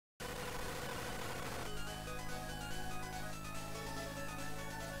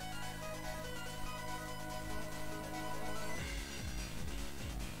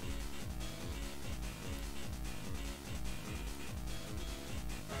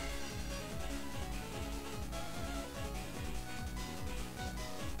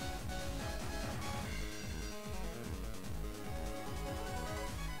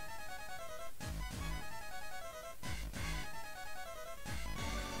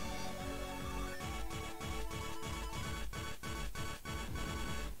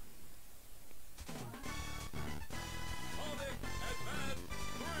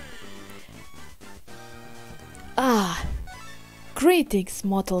Greetings,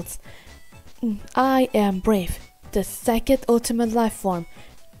 mortals. I am Brave, the second ultimate life form.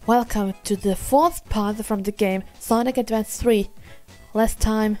 Welcome to the fourth part from the game Sonic Advance 3. Last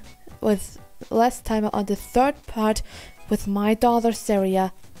time on the third part with my daughter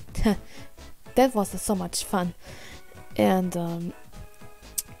Saria. That was so much fun. And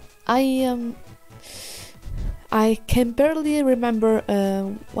I can barely remember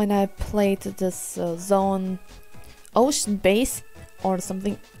when I played this zone ocean base or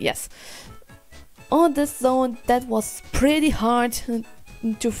something. Yes, on this zone that was pretty hard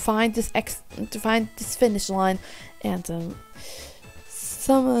to find this finish line, and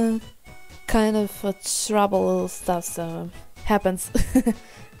some kind of trouble stuff happens.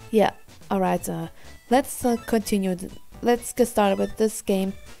 Yeah, alright, let's continue. Let's get started with this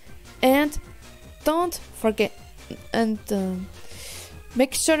game, and don't forget and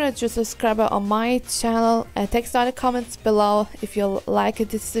make sure that you subscribe on my channel and text down the comments below if you like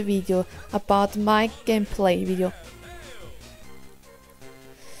this video about my gameplay video.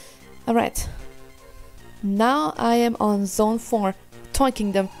 Alright, now I am on Zone 4, Toy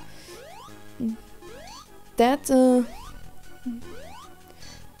Kingdom. That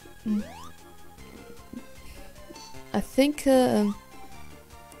I think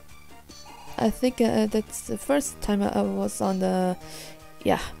that's the first time I was on the...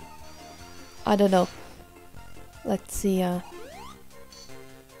 yeah, I don't know. Let's see,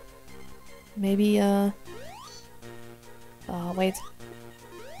 maybe, wait.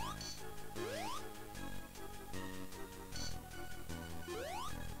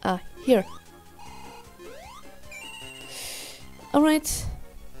 Here. Alright,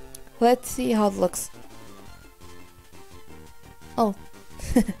 let's see how it looks. Oh.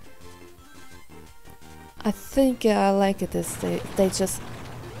 I think I like this. They just...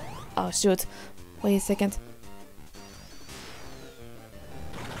 oh shoot, wait a second.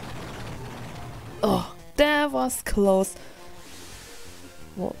 Oh, that was close.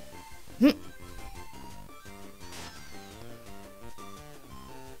 Whoa.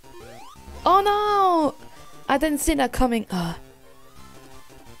 Oh no! I didn't see that coming.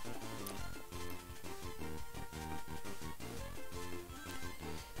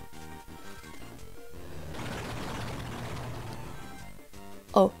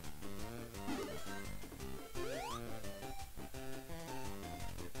 Oh.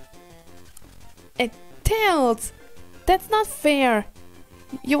 Tails! That's not fair.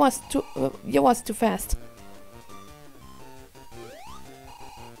 You was too fast.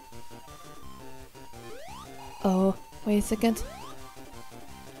 Oh, wait a second.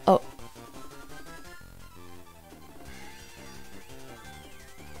 Oh.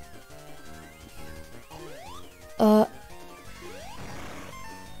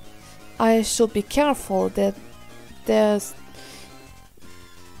 I should be careful that there's...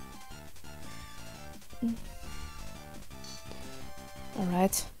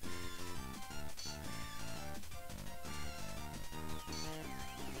 Alright.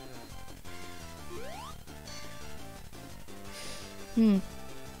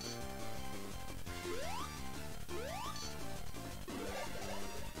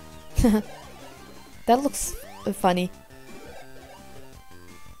 That looks funny.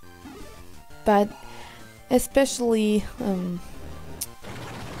 But especially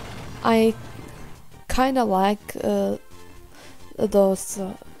I kinda like those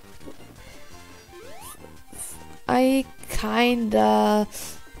I kinda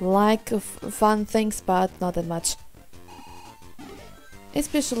like fun things, but not that much.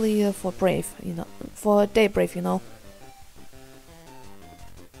 Especially for Brave, you know, for Day Brave, you know.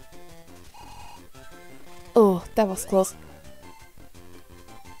 Oh, that was close.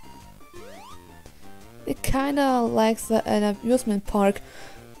 It kinda likes an amusement park,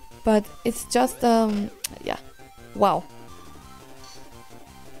 but it's just yeah, wow,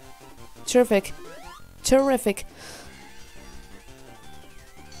 terrific.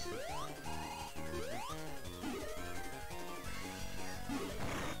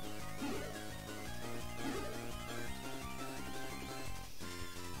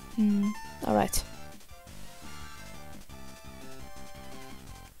 All right.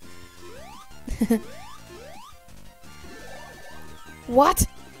 What?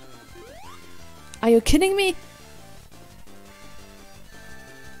 Are you kidding me?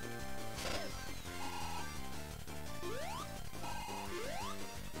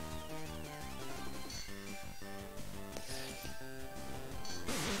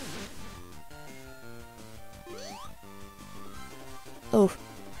 Oh.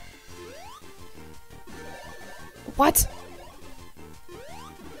 What?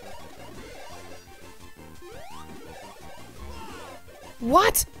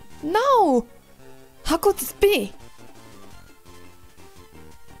 What? No! How could this be?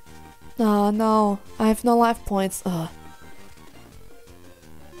 Oh no, I have no life points. Ugh.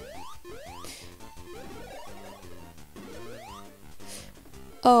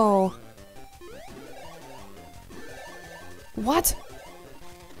 Oh. What?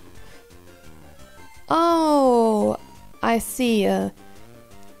 Oh, I see.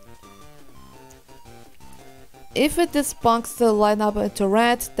 If this box light up into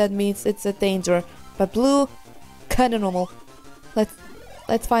red, that means it's a danger. But blue, kinda normal.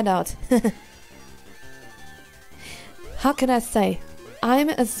 Let's find out. How can I say? I'm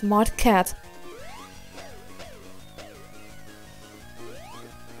a smart cat.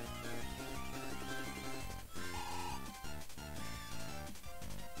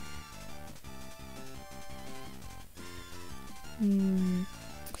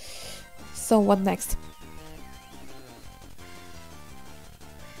 So what next?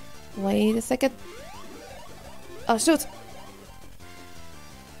 Wait a second. Oh shoot!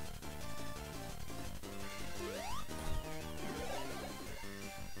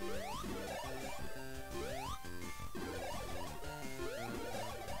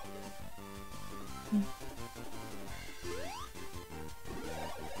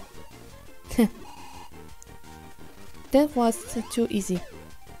 That was too easy.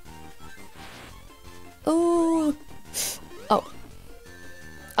 Oh! Oh!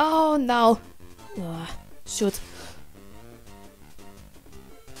 Oh no! Shoot!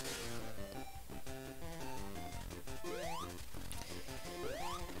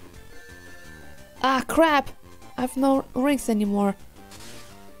 Ah crap! I've no rings anymore.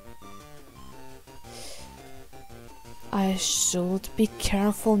 I should be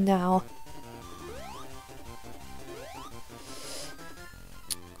careful now.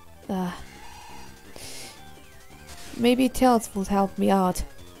 Maybe Tails would help me out.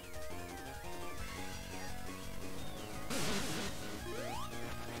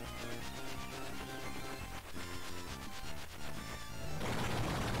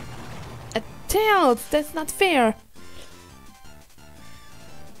 Tails, that's not fair.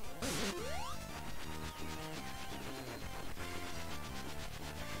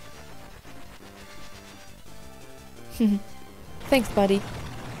 Thanks, buddy.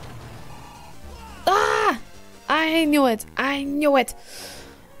 Ah! I knew it. I knew it.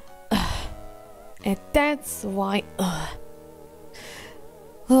 And that's why.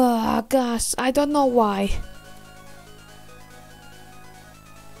 Oh gosh, I don't know why.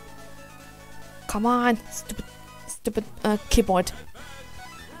 Come on, stupid keyboard.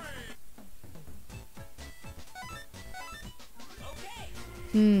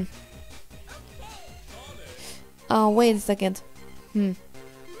 Oh, wait a second.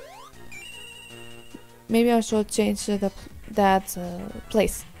 Maybe I should change that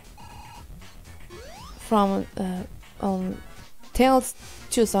place from Tails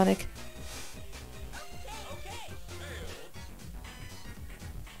to Sonic.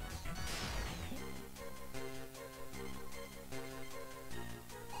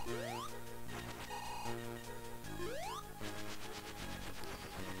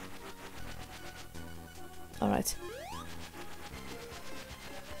 All right.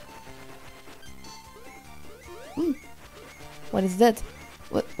 What is that?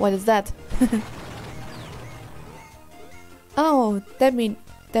 What is that? Oh, that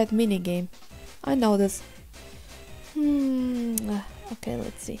mini game. I know this. Okay,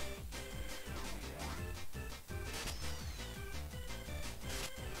 let's see.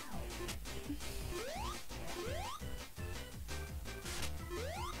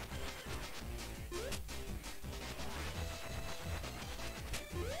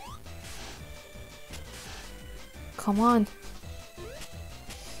 Come on.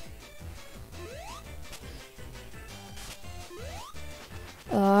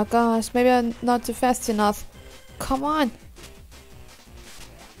 Oh gosh, maybe I'm not too fast enough. Come on.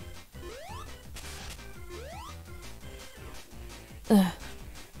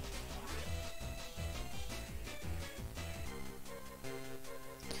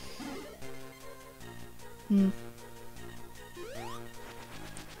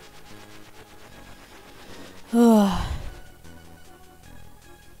 Ugh.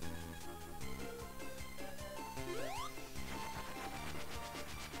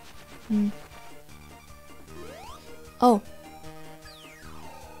 Oh.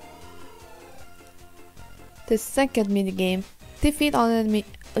 The second minigame. Defeat all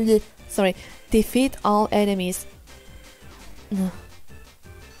defeat all enemies.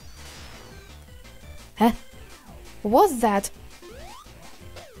 Huh? What was that?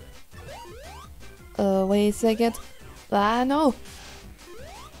 Wait a second. Ah, no.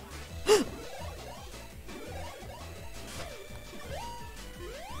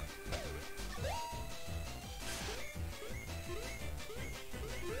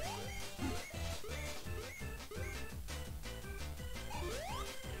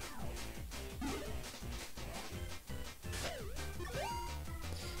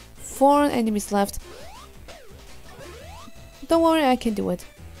 4 enemies left. Don't worry, I can do it.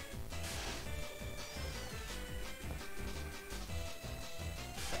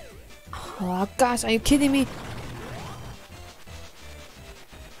 Oh gosh, are you kidding me?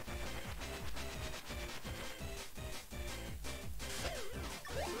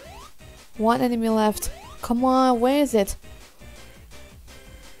 One enemy left. Come on, where is it?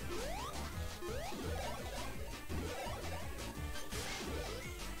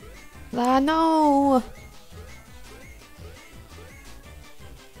 Ah, no!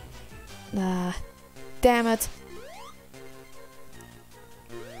 Ah, damn it.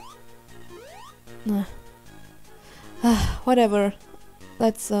 Whatever.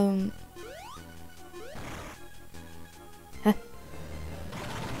 Let's, Huh.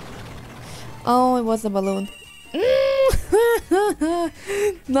 Oh, it was a balloon.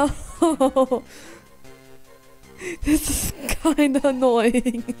 No! This is kinda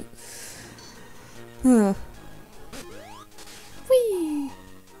annoying. Huh. Whee!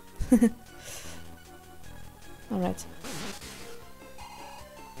 Alright.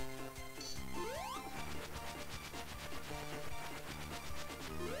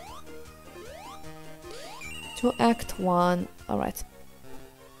 To Act 1. Alright.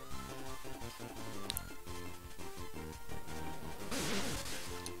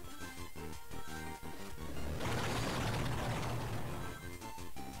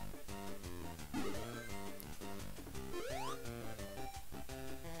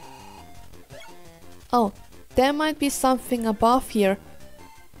 Oh, there might be something above here.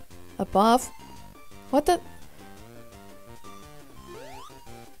 Above? What the?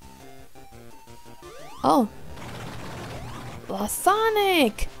 Oh.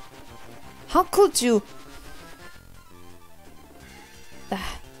 Sonic! How could you?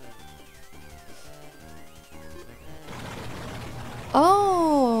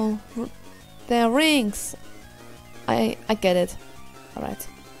 Oh, they're rings. I get it. All right.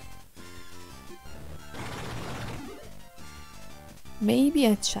 Maybe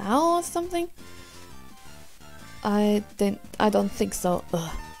a chow or something? I don't think so.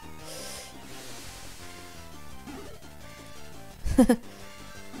 Ugh.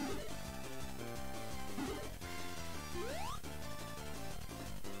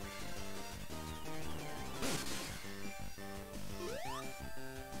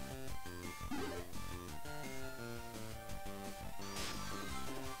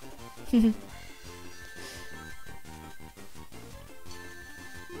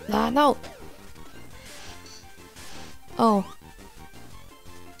 Ah, no! Oh.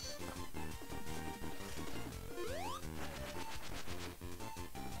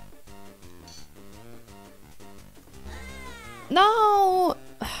 No!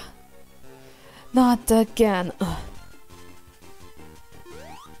 Not again. Ugh.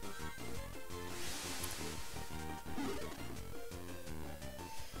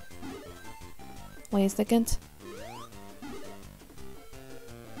 Wait a second.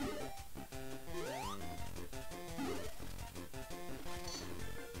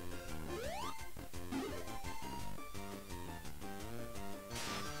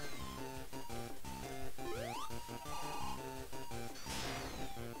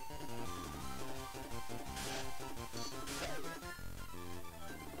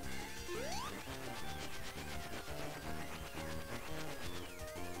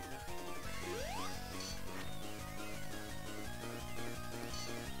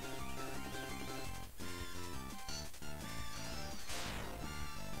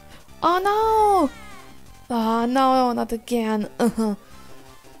 Oh no! Oh no, not again.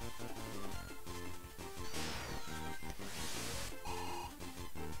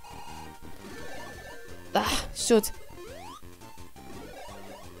 Ah, shoot.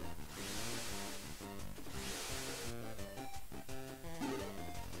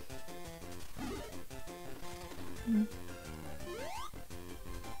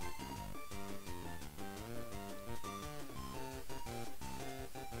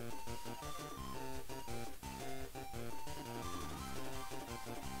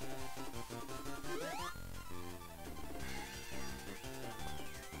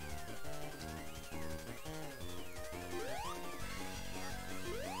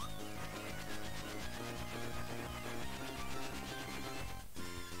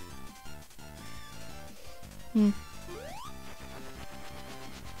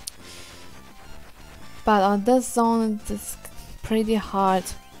 But on this zone, it's pretty hard.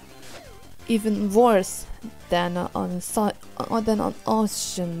 Even worse than on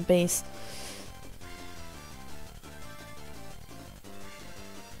ocean base.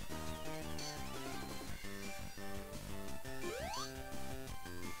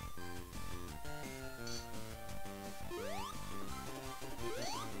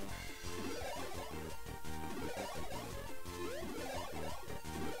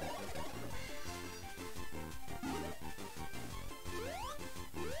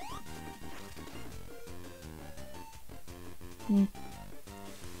 Hmm.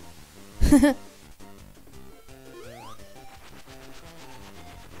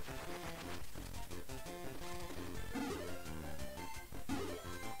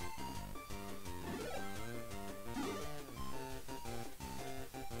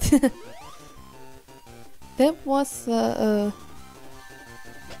 That was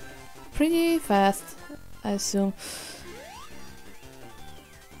pretty fast, I assume.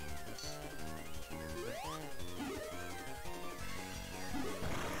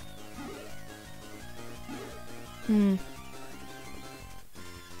 Hmm.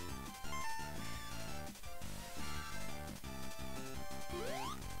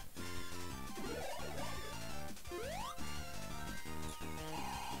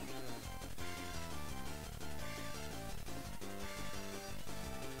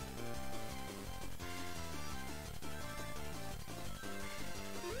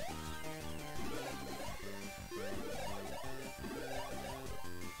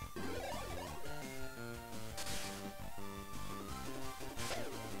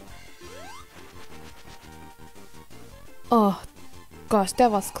 Oh, gosh, that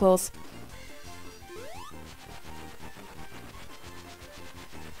was close.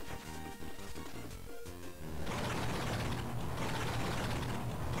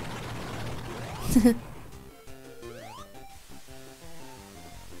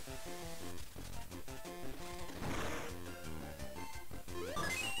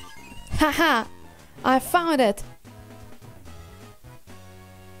 Haha! I found it!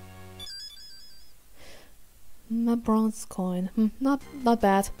 A bronze coin. Not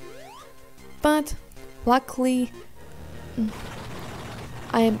bad. But luckily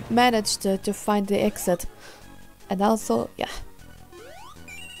I managed to find the exit. And also, yeah.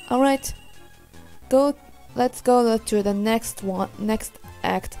 Alright. Let's go to the next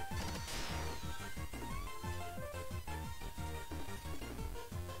act.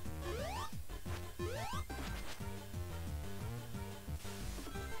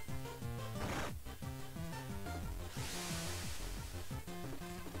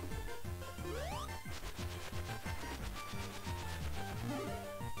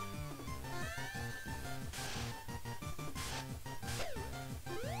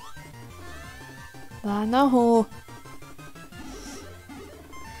 No.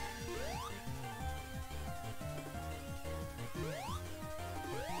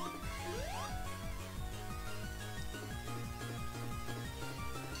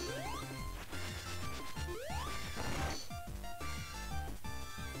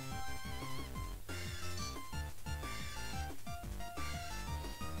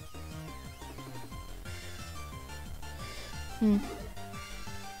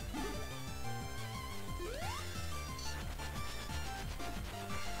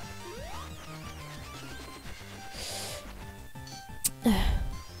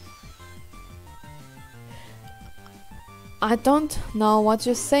 I don't know what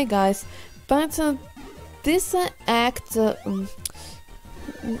you say, guys, but this act,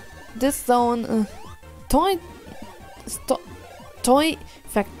 this zone, toy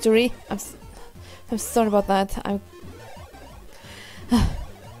factory. I'm sorry about that.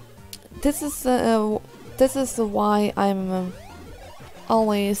 This is why I'm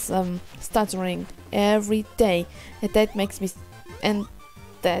always stuttering every day, and that makes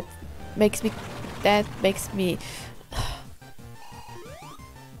me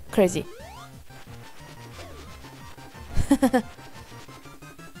crazy.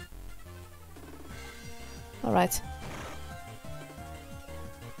 All right.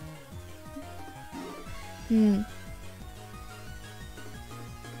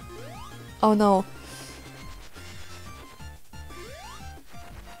 Oh no.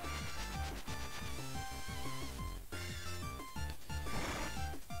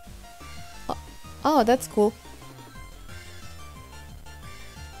 Oh, that's cool.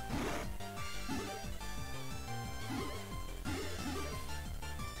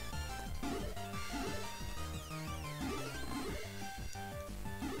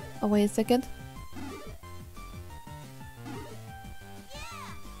 Oh, wait a second.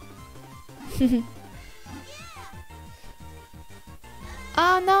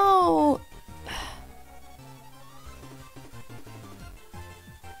 Ah, no!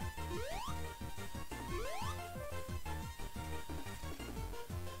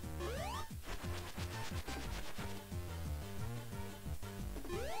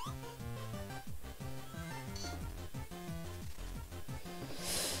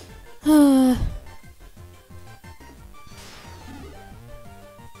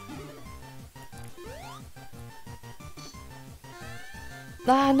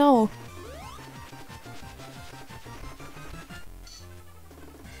 Ah, no.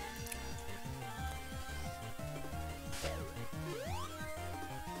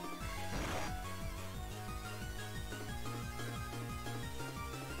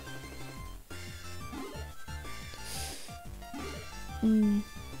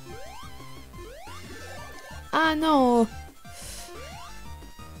 Ah, no!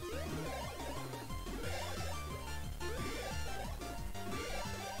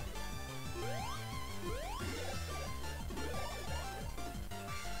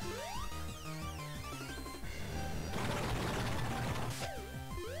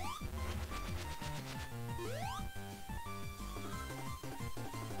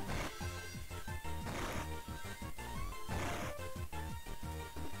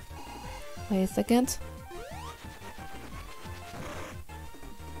 Wait a second.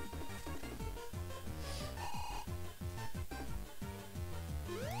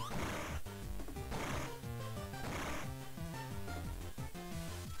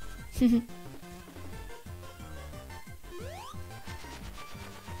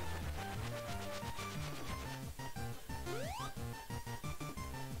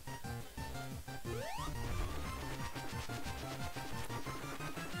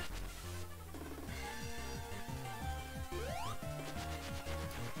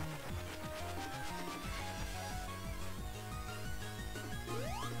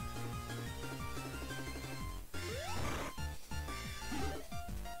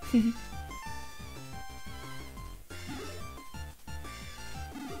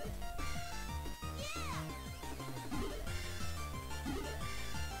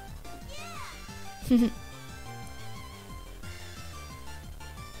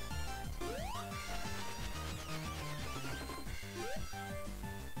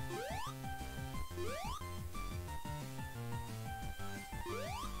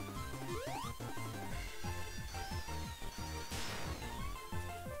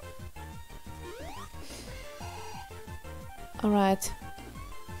 Alright.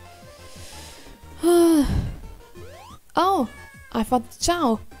 Oh! I found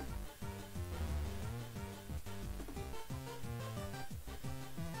Chow!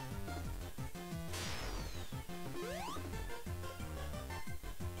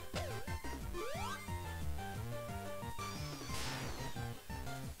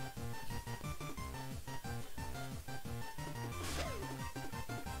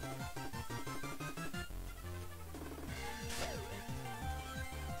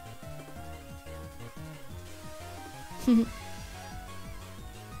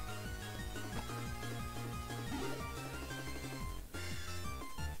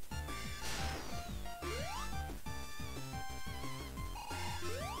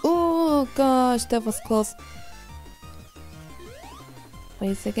 Oh gosh, that was close.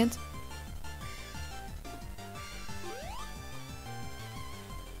 Wait a second.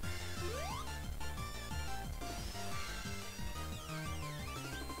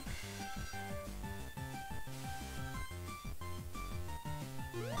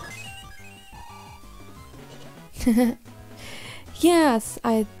 Yes,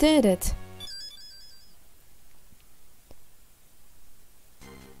 I did it.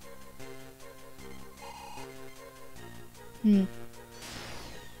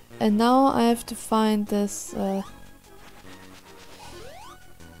 And now I have to find this.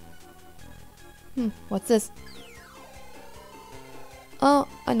 What's this? Oh,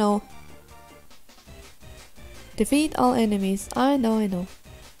 I know. Defeat all enemies. I know.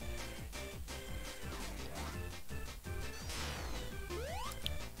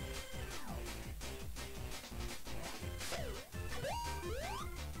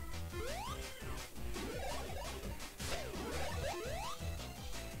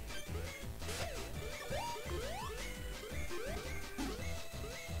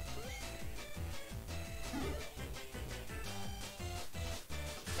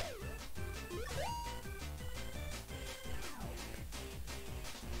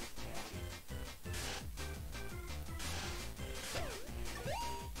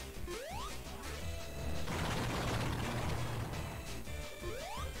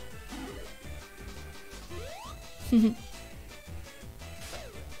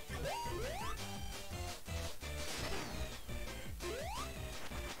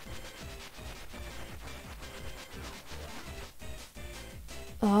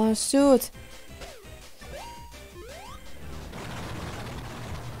 Oh shoot.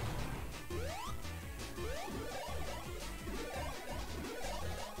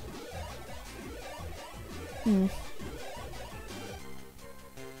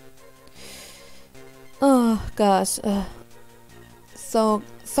 Oh gosh. So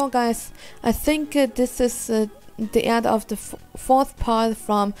guys, I think this is the end of the fourth part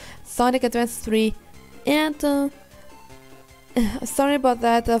from Sonic Adventure 3, and sorry about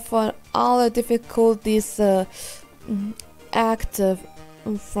that for all the difficulties act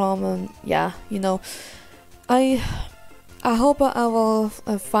from yeah, you know, I I hope I will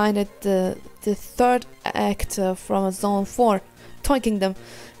find it the third act from Zone 4, Toy Kingdom.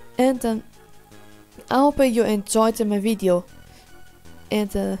 And I hope you enjoyed my video.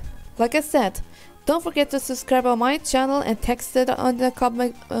 And like I said, don't forget to subscribe on my channel and text it on the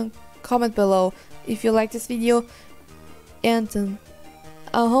comment below if you like this video. And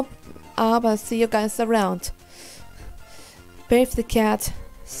I hope I'll see you guys around. Brave the Cat,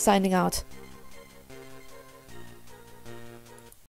 signing out.